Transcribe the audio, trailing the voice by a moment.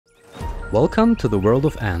Welcome to the world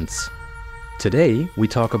of ants. Today we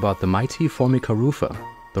talk about the mighty Formica rufa,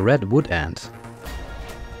 the red wood ant.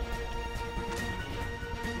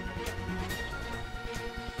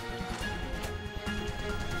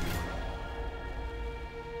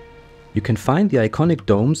 You can find the iconic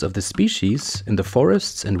domes of the species in the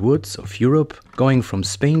forests and woods of Europe, going from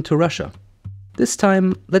Spain to Russia. This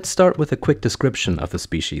time, let's start with a quick description of the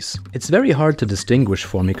species. It's very hard to distinguish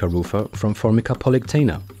Formica rufa from Formica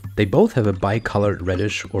polyctana. They both have a bicolored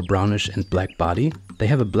reddish or brownish and black body. They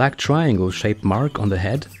have a black triangle-shaped mark on the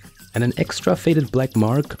head and an extra faded black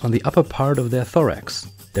mark on the upper part of their thorax.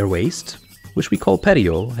 Their waist, which we call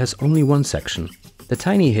petiole, has only one section. The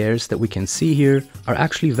tiny hairs that we can see here are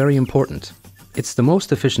actually very important. It's the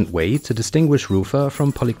most efficient way to distinguish rufa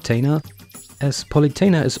from polyctana, as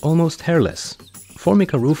polyctana is almost hairless.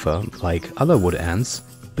 Formica rufa, like other wood ants,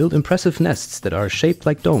 build impressive nests that are shaped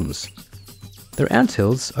like domes. Their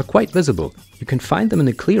anthills are quite visible. You can find them in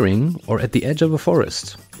a clearing or at the edge of a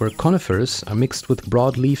forest, where conifers are mixed with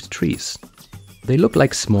broad-leaved trees. They look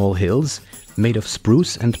like small hills made of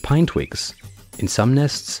spruce and pine twigs. In some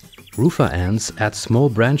nests, rufa ants add small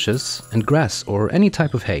branches and grass or any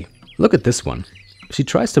type of hay. Look at this one. She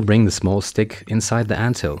tries to bring the small stick inside the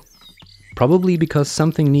anthill. Probably because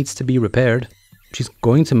something needs to be repaired. She's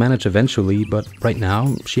going to manage eventually, but right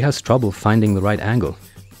now she has trouble finding the right angle.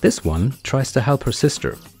 This one tries to help her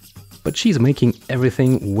sister, but she's making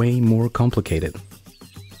everything way more complicated.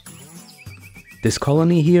 This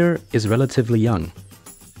colony here is relatively young.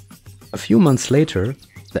 A few months later,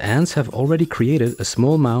 the ants have already created a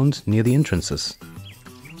small mound near the entrances.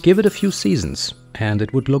 Give it a few seasons and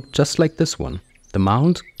it would look just like this one, the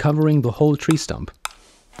mound covering the whole tree stump.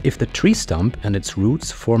 If the tree stump and its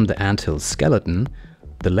roots form the anthill's skeleton,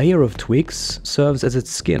 the layer of twigs serves as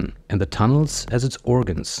its skin and the tunnels as its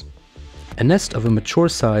organs. A nest of a mature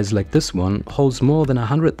size like this one holds more than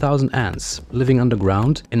 100,000 ants living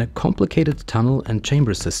underground in a complicated tunnel and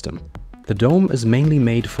chamber system. The dome is mainly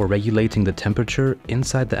made for regulating the temperature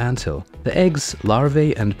inside the anthill. The eggs,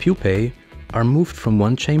 larvae and pupae are moved from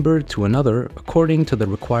one chamber to another according to the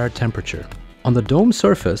required temperature. On the dome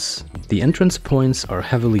surface, the entrance points are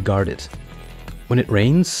heavily guarded. When it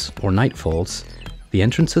rains or night falls, the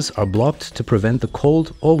entrances are blocked to prevent the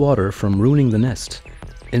cold or water from ruining the nest.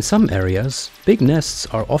 In some areas, big nests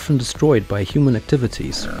are often destroyed by human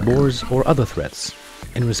activities, boars or other threats.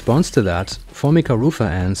 In response to that, Formica rufa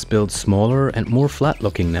ants build smaller and more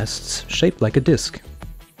flat-looking nests shaped like a disc.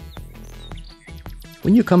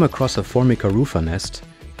 When you come across a Formica rufa nest,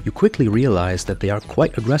 you quickly realize that they are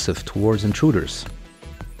quite aggressive towards intruders.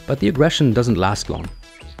 But the aggression doesn't last long.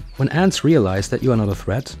 When ants realize that you are not a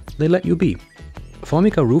threat, they let you be.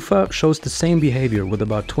 Formica rufa shows the same behavior with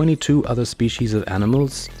about 22 other species of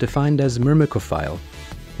animals defined as myrmecophile.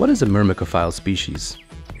 What is a myrmecophile species?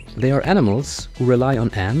 They are animals who rely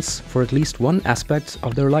on ants for at least one aspect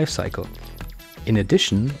of their life cycle. In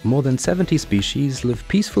addition, more than 70 species live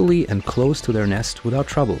peacefully and close to their nest without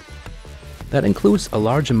trouble. That includes a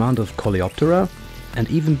large amount of coleoptera and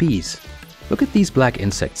even bees. Look at these black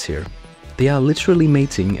insects here. They are literally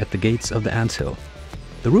mating at the gates of the anthill.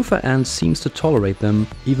 The rufa ant seems to tolerate them,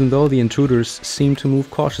 even though the intruders seem to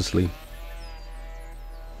move cautiously.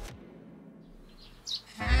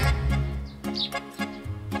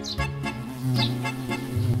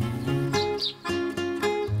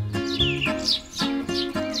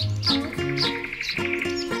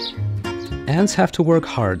 Ants have to work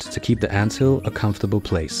hard to keep the anthill a comfortable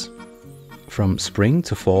place. From spring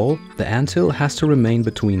to fall, the anthill has to remain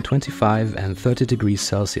between 25 and 30 degrees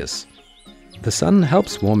Celsius. The sun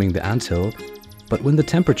helps warming the anthill, but when the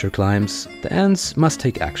temperature climbs, the ants must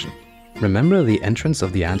take action. Remember the entrance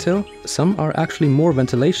of the anthill? Some are actually more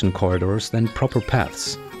ventilation corridors than proper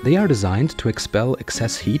paths. They are designed to expel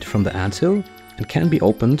excess heat from the anthill and can be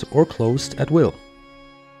opened or closed at will.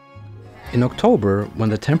 In October, when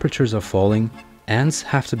the temperatures are falling, ants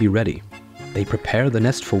have to be ready. They prepare the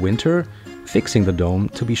nest for winter, fixing the dome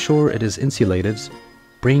to be sure it is insulated,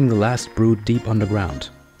 bringing the last brood deep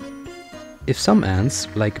underground. If some ants,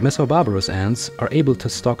 like Mesobarbarous ants, are able to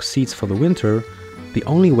stock seeds for the winter, the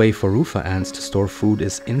only way for rufa ants to store food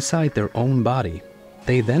is inside their own body.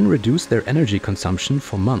 They then reduce their energy consumption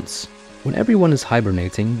for months. When everyone is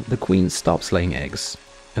hibernating, the queen stops laying eggs,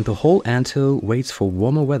 and the whole anthill waits for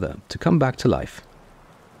warmer weather to come back to life.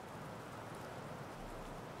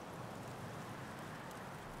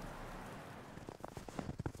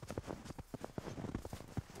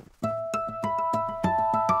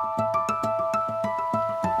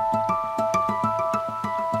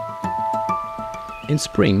 In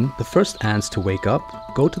spring, the first ants to wake up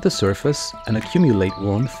go to the surface and accumulate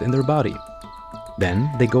warmth in their body. Then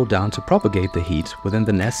they go down to propagate the heat within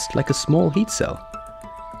the nest like a small heat cell.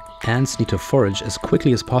 Ants need to forage as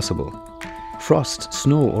quickly as possible. Frost,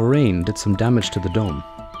 snow or rain did some damage to the dome.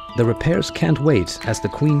 The repairs can't wait as the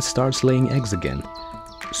queen starts laying eggs again.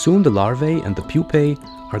 Soon the larvae and the pupae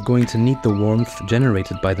are going to need the warmth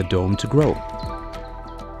generated by the dome to grow.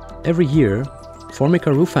 Every year,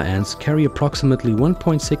 Formica rufa ants carry approximately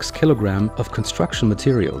 1.6 kilogram of construction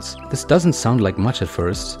materials. This doesn't sound like much at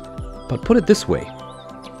first, but put it this way.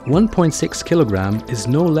 1.6 kilogram is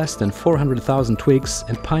no less than 400,000 twigs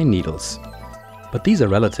and pine needles. But these are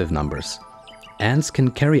relative numbers. Ants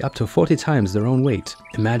can carry up to 40 times their own weight.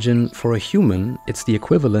 Imagine, for a human, it's the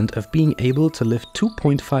equivalent of being able to lift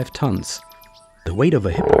 2.5 tons, the weight of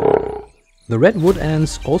a hippo. The redwood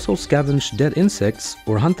ants also scavenge dead insects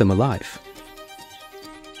or hunt them alive.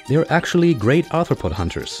 They're actually great arthropod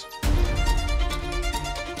hunters.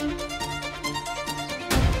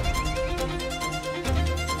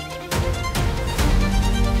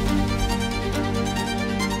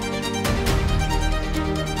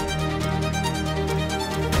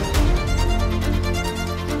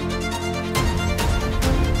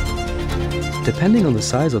 Depending on the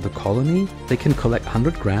size of the colony, they can collect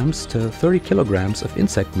 100 grams to 30 kilograms of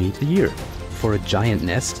insect meat a year. For a giant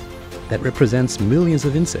nest, that represents millions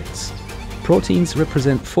of insects. Proteins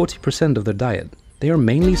represent 40% of their diet. They are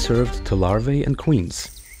mainly served to larvae and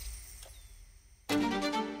queens.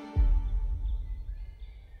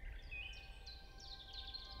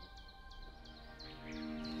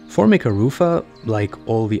 Formica rufa, like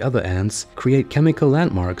all the other ants, create chemical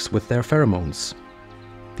landmarks with their pheromones.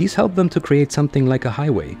 These help them to create something like a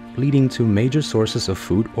highway, leading to major sources of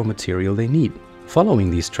food or material they need.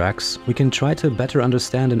 Following these tracks, we can try to better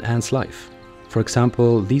understand an ant's life. For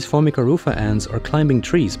example, these Formica rufa ants are climbing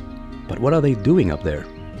trees, but what are they doing up there?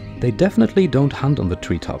 They definitely don't hunt on the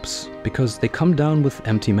treetops, because they come down with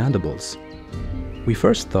empty mandibles. We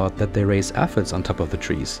first thought that they raise aphids on top of the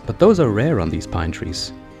trees, but those are rare on these pine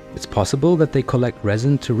trees. It's possible that they collect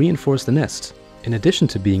resin to reinforce the nest. In addition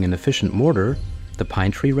to being an efficient mortar, the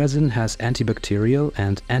pine tree resin has antibacterial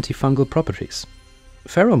and antifungal properties.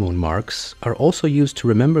 Pheromone marks are also used to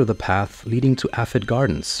remember the path leading to aphid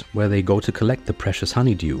gardens, where they go to collect the precious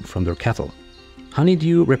honeydew from their cattle.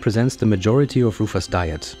 Honeydew represents the majority of rufa's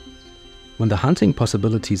diet. When the hunting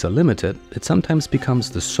possibilities are limited, it sometimes becomes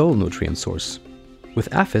the sole nutrient source.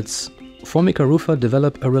 With aphids, Formica rufa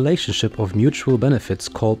develop a relationship of mutual benefits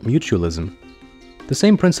called mutualism. The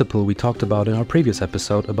same principle we talked about in our previous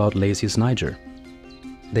episode about Lasius niger.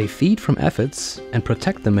 They feed from aphids and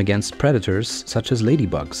protect them against predators such as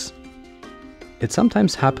ladybugs. It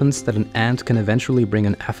sometimes happens that an ant can eventually bring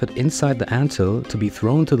an aphid inside the anthill to be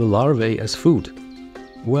thrown to the larvae as food.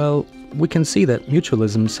 Well, we can see that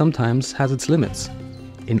mutualism sometimes has its limits.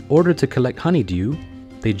 In order to collect honeydew,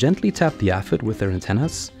 they gently tap the aphid with their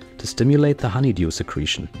antennas to stimulate the honeydew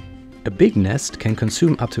secretion. A big nest can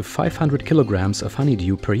consume up to 500 kilograms of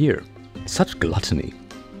honeydew per year. Such gluttony!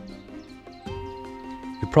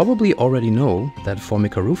 You probably already know that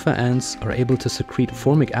Formica rufa ants are able to secrete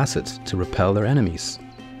formic acid to repel their enemies.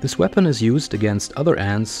 This weapon is used against other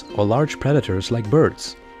ants or large predators like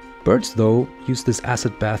birds. Birds, though, use this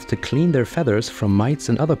acid bath to clean their feathers from mites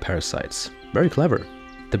and other parasites. Very clever.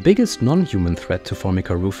 The biggest non-human threat to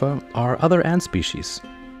Formica rufa are other ant species.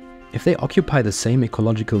 If they occupy the same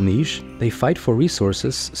ecological niche, they fight for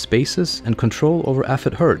resources, spaces, and control over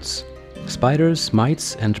aphid herds. Spiders,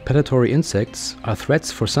 mites, and predatory insects are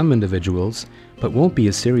threats for some individuals, but won't be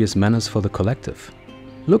a serious menace for the collective.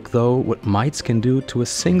 Look though what mites can do to a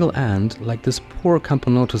single ant like this poor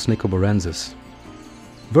Camponotus nicoborensis.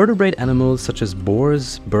 Vertebrate animals such as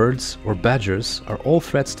boars, birds, or badgers are all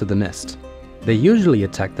threats to the nest. They usually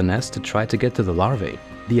attack the nest to try to get to the larvae.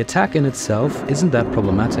 The attack in itself isn't that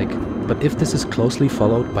problematic, but if this is closely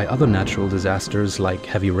followed by other natural disasters like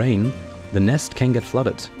heavy rain, the nest can get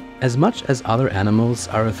flooded. As much as other animals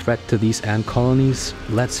are a threat to these ant colonies,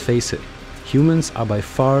 let's face it, humans are by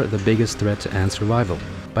far the biggest threat to ant survival.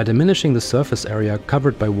 By diminishing the surface area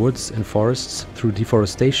covered by woods and forests through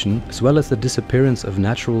deforestation, as well as the disappearance of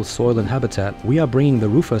natural soil and habitat, we are bringing the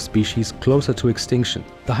rufa species closer to extinction.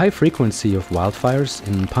 The high frequency of wildfires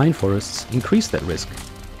in pine forests increase that risk.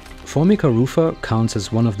 Formica rufa counts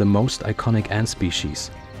as one of the most iconic ant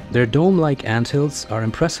species. Their dome-like anthills are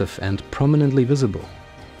impressive and prominently visible.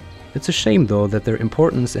 It's a shame though that their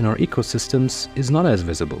importance in our ecosystems is not as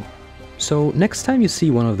visible. So next time you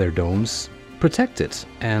see one of their domes, protect it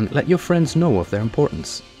and let your friends know of their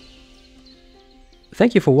importance.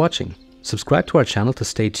 Thank you for watching. Subscribe to our channel to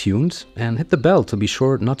stay tuned and hit the bell to be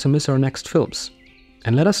sure not to miss our next films.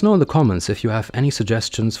 And let us know in the comments if you have any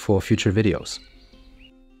suggestions for future videos.